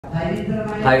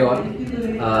Hi all,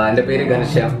 my name is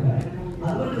Ghanashyam.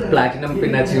 Platinum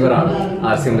pin achiever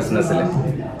RCM business.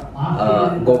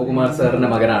 Gopakumar sir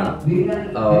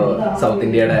is South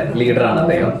India leader.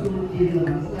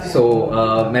 So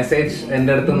message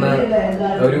ended to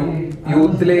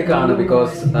youth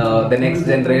because the next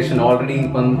generation already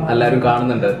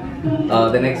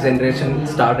the next generation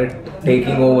started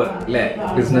taking over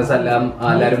business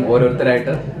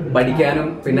പഠിക്കാനും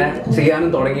പിന്നെ ചെയ്യാനും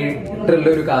തുടങ്ങിയിട്ടുള്ള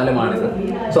ഒരു കാലമാണിത്.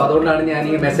 So അതുകൊണ്ടാണ് ഞാൻ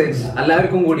ഈ message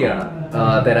എല്ലാവർക്കും കൂടിയാണ്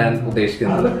തരാൻ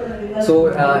ഉദ്ദേശിക്കുന്നത്. സോ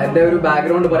എൻ്റെ ഒരു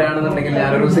ബാക്ക്ഗ്രൗണ്ട് പറയുകയാണെന്നുണ്ടെങ്കിൽ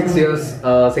ഞാനൊരു 6 years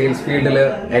സെയിൽസ് ഫീൽഡിൽ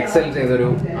എക്സൽ ചെയ്തൊരു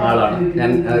ആളാണ്. ഞാൻ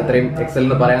ഇത്രയും എക്സൽ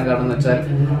എന്ന് പറയാൻ കാരണം എന്ന് വെച്ചാൽ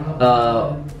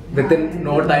വിത്തിൻ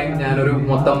നോ ടൈം ഞാനൊരു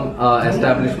മൊത്തം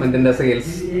എസ്റ്റാബ്ലിഷ്മെന്റിന്റെ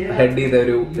സെയിൽസ് ഹെഡ് ചെയ്ത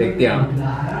ഒരു വ്യക്തിയാണ്.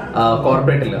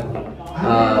 കോർപ്പറേറ്റിൽ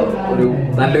ഒരു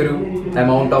നല്ലൊരു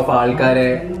amount of ആൾക്കാരെ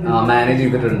മാനേജ്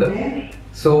ചെയ്തിട്ടുണ്ട്.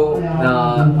 സോ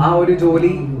ആ ഒരു ജോലി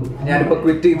ഞാനിപ്പോൾ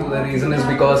ക്വിറ്റ് ചെയ്തു. The reason is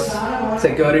because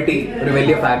security ഒരു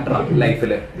വലിയ ഫാക്ടറാണ്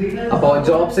ലൈഫിൽ. അപ്പോൾ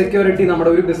ജോബ് സെക്യൂരിറ്റി നമ്മുടെ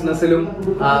ഒരു ബിസിനസ്സിലും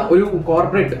ഒരു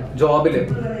corporate ജോബിൽ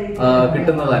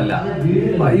കിട്ടുന്നതല്ല.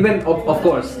 Even of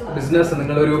course business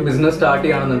നിങ്ങളൊരു ബിസിനസ് സ്റ്റാർട്ട്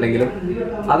ചെയ്യുകയാണെന്നുണ്ടെങ്കിലും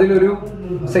അതിലൊരു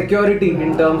security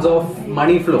in terms of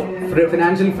money flow,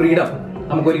 financial freedom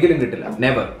നമുക്ക് ഒരിക്കലും കിട്ടില്ല.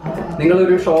 നെവർ.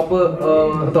 നിങ്ങളൊരു shop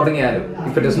തുടങ്ങിയാലും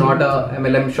if it is not A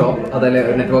MLM shop, അതല്ല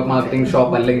നെറ്റ്വർക്ക് മാർക്കറ്റിംഗ്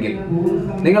ഷോപ്പ് അല്ലെങ്കിൽ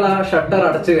നിങ്ങൾ ആ ഷട്ടർ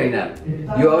അടച്ചു കഴിഞ്ഞാൽ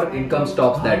your income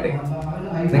stops that day.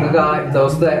 നിങ്ങൾക്ക് ആ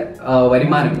ദിവസത്തെ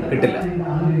വരുമാനം കിട്ടില്ല.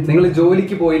 നിങ്ങൾ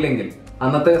ജോലിക്ക് പോയില്ലെങ്കിൽ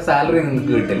അന്നത്തെ സാലറി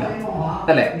നിങ്ങൾക്ക് കിട്ടില്ല,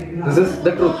 അല്ലെ? This is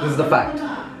the truth, this is the fact.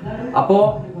 അപ്പോ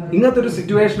ഇങ്ങനത്തെ ഒരു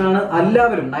സിറ്റുവേഷനാണ്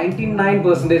എല്ലാവരും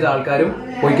 99% ആൾക്കാരും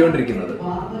പോയിക്കൊണ്ടിരിക്കുന്നത്.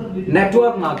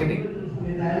 നെറ്റ്വർക്ക് മാർക്കറ്റിംഗ്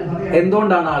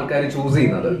എന്തുകൊണ്ടാണ് ആൾക്കാർ ചൂസ്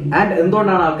ചെയ്യുന്നത് ആൻഡ്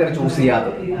എന്തുകൊണ്ടാണ് ആൾക്കാർ ചൂസ്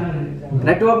ചെയ്യാത്തത്?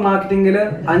 നെറ്റ്വർക്ക് മാർക്കറ്റിംഗിൽ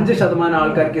 5%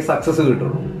 ആൾക്കാർക്ക് സക്സസ്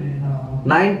കിട്ടുള്ളൂ.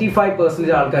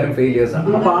 95% ആൾക്കാരും ഫെയിലിയേഴ്സ്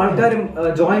ആണ്. അപ്പൊ ആൾക്കാരും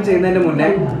ജോയിൻ ചെയ്യുന്നതിന് മുന്നേ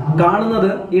കാണുന്നത്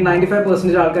ഈ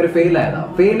 95% ആൾക്കാർ ഫെയിൽ ആയതാണ്.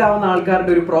 ഫെയിൽ ആവുന്ന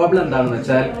ആൾക്കാരുടെ ഒരു പ്രോബ്ലം എന്താണെന്ന്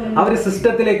വെച്ചാൽ അവർ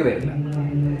സിസ്റ്റത്തിലേക്ക് വരില്ല.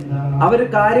 അവര്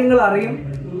കാര്യങ്ങൾ അറിയും,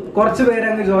 കുറച്ചു പേരെ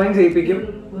അങ്ങ് ജോയിൻ ചെയ്യിപ്പിക്കും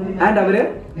ആൻഡ് അവര്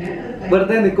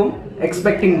വെറുതെ നിൽക്കും,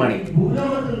 എക്സ്പെക്ടിങ് മണി.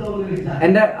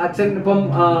 എന്റെ അച്ഛൻ ഇപ്പം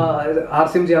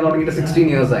RCM ചെയ്യാൻ തുടങ്ങിയിട്ട് 16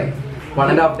 years ആയി,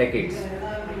 1.5 decades.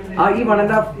 ഈ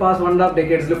 1.5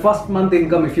 decades first month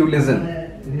income if you listen,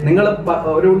 നിങ്ങൾ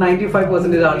ഒരു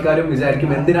 95% ആൾക്കാരും വിചാരിക്കും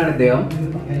എന്തിനാണ് ഇദ്ദേഹം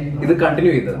ഇത്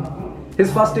കണ്ടിന്യൂ ചെയ്തത്.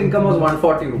 His first income was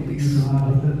 140 rupees.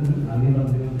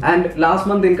 And last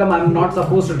month income I'm not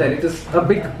supposed to tell. It is a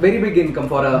very big income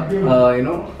for a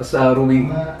Ruby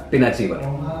pin achiever.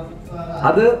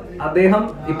 അത് അദ്ദേഹം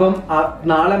ഇപ്പം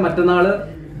നാളെ മറ്റന്നാള്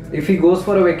if he goes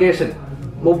for A vacation,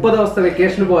 30 ദിവസത്തെ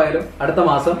വെക്കേഷന് പോയാലും അടുത്ത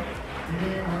മാസം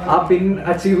ആ പിൻ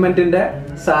അച്ചീവ്മെന്റിന്റെ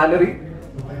സാലറി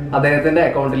അദ്ദേഹത്തിന്റെ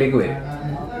അക്കൗണ്ടിലേക്ക് വരും.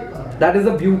 That is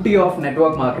the beauty of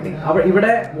network marketing.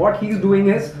 ഇവിടെ what he is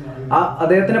doing is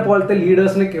അദ്ദേഹത്തിനെ പോലത്തെ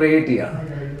ലീഡേഴ്സിനെ ക്രിയേറ്റ് ചെയ്യാണ്.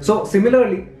 സോ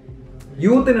സിമിലർലി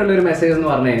യൂത്തിനുള്ള ഒരു മെസ്സേജ് എന്ന്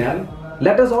പറഞ്ഞു കഴിഞ്ഞാൽ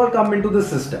let us all come into this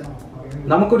system.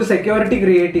 നമുക്കൊരു സെക്യൂരിറ്റി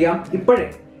ക്രിയേറ്റ് ചെയ്യാം ഇപ്പോഴേ.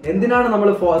 എന്തിനാണ് നമ്മൾ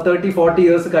 30-40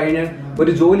 years കഴിഞ്ഞ്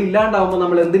ഒരു ജോലി ഇല്ലാണ്ടാവുമ്പോൾ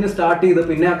നമ്മൾ എന്തിനു സ്റ്റാർട്ട് ചെയ്ത്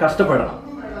പിന്നെ കഷ്ടപ്പെടണം?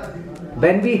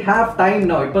 When we have time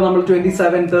no. ഇപ്പൊ നമ്മൾ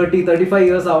 27, 30, 35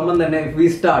 years ആവുമ്പോൾ തന്നെ ഇഫ് വി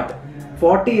സ്റ്റാർട്ട്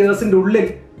 40 yearsന്റെ ഉള്ളിൽ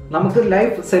നമുക്ക്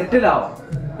ലൈഫ് സെറ്റിൽ ആവാം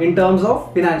in terms of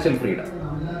financial freedom.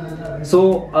 So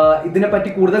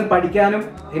ഇതിനെപ്പറ്റി കൂടുതൽ പഠിക്കാനും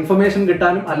ഇൻഫർമേഷൻ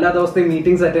കിട്ടാനും എല്ലാ ദിവസത്തെയും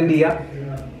മീറ്റിംഗ്സ് അറ്റൻഡ് ചെയ്യുക.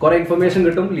 കുറെ ഇൻഫർമേഷൻ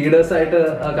കിട്ടും. ലീഡേഴ്സായിട്ട്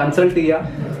കൺസൾട്ട് ചെയ്യുക.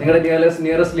 നിങ്ങളുടെ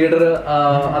നിയറസ്റ്റ് ലീഡർ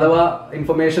അഥവാ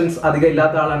ഇൻഫർമേഷൻസ് അധികം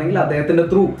ഇല്ലാത്ത ആളാണെങ്കിൽ അദ്ദേഹത്തിന്റെ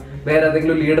ത്രൂ വേറെ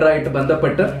ഏതെങ്കിലും ലീഡറായിട്ട്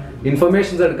ബന്ധപ്പെട്ട്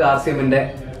ഇൻഫർമേഷൻസ് എടുക്കുക. RCMന്റെ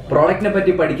പ്രോഡക്റ്റിനെ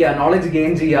പറ്റി പഠിക്കുക, നോളജ്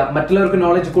ഗെയിൻ ചെയ്യുക, മറ്റുള്ളവർക്ക്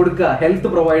നോളജ് കൊടുക്കുക,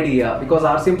 ഹെൽത്ത് പ്രൊവൈഡ് ചെയ്യുക. Because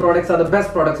RCM products are the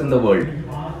best products in the world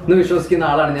എന്ന് വിശ്വസിക്കുന്ന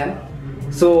ആളാണ് ഞാൻ.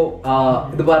 സോ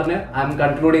ഇത് പറഞ്ഞ് I M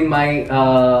concluding my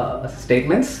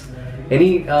statements.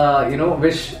 Any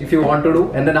wish if you want to do,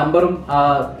 and the number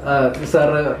sir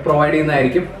provide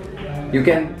ചെയ്യുന്നതായിരിക്കും. You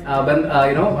can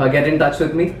get in touch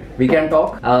with me. We can talk.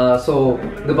 So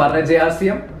the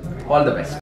RCM, all the best.